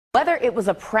Whether it was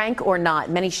a prank or not,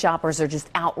 many shoppers are just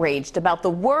outraged about the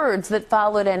words that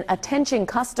followed an attention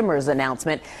customers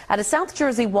announcement at a South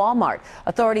Jersey Walmart.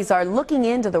 Authorities are looking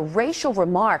into the racial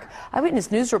remark.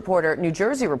 Eyewitness News reporter, New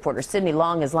Jersey reporter Sydney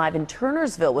Long is live in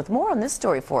Turnersville with more on this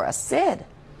story for us. Sid.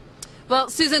 Well,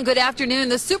 Susan, good afternoon.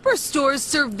 The Superstore's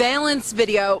surveillance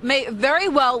video may very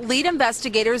well lead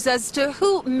investigators as to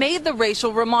who made the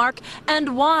racial remark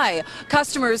and why.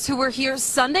 Customers who were here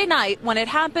Sunday night when it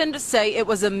happened say it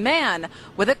was a man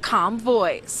with a calm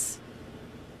voice.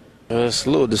 It's a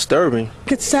little disturbing.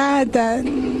 It's sad that,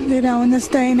 in this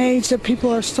day and age that people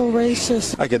are so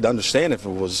racist. I could understand if it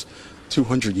was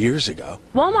 200 years ago.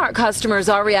 Walmart customers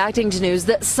are reacting to news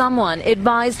that someone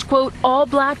advised, quote, all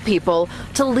black people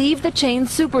to leave the chain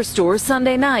Superstore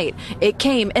Sunday night. It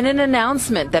came in an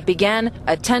announcement that began,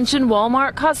 attention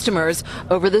Walmart customers,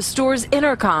 over the store's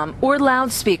intercom or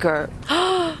loudspeaker.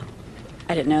 I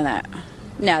didn't know that.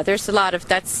 No, there's a lot of,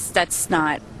 that's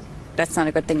not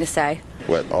a good thing to say.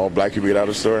 What, all black people get out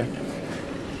of the store?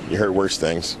 You heard worse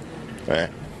things.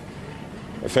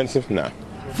 Offensive? No.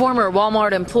 Former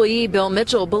Walmart employee Bill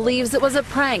Mitchell believes it was a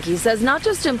prank. He says not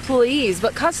just employees,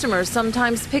 but customers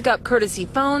sometimes pick up courtesy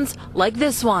phones like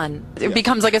this one. It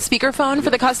becomes like a speakerphone for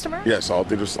the customer? Yes, all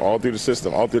through the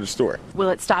system, all through the store. Will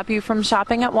it stop you from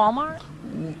shopping at Walmart?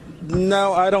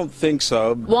 No, I don't think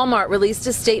so. Walmart released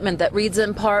a statement that reads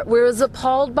in part, "We're as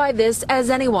appalled by this as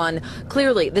anyone.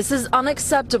 Clearly, this is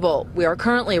unacceptable. We are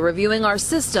currently reviewing our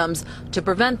systems to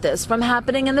prevent this from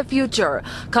happening in the future."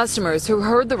 Customers who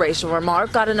heard the racial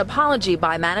remark got an apology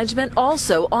by management,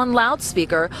 also on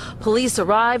loudspeaker. Police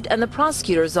arrived and the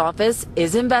prosecutor's office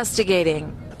is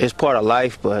investigating. It's part of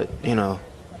life, but,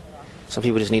 some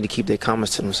people just need to keep their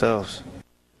comments to themselves.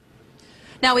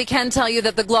 Now, we can tell you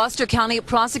that the Gloucester County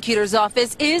Prosecutor's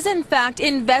Office is, in fact,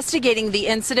 investigating the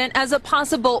incident as a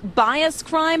possible bias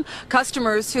crime.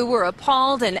 Customers who were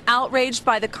appalled and outraged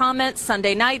by the comments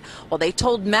Sunday night, well, they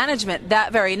told management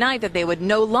that very night that they would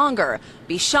no longer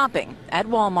be shopping at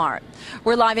Walmart.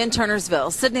 We're live in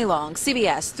Turnersville. Sydney Long,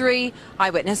 CBS 3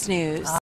 Eyewitness News.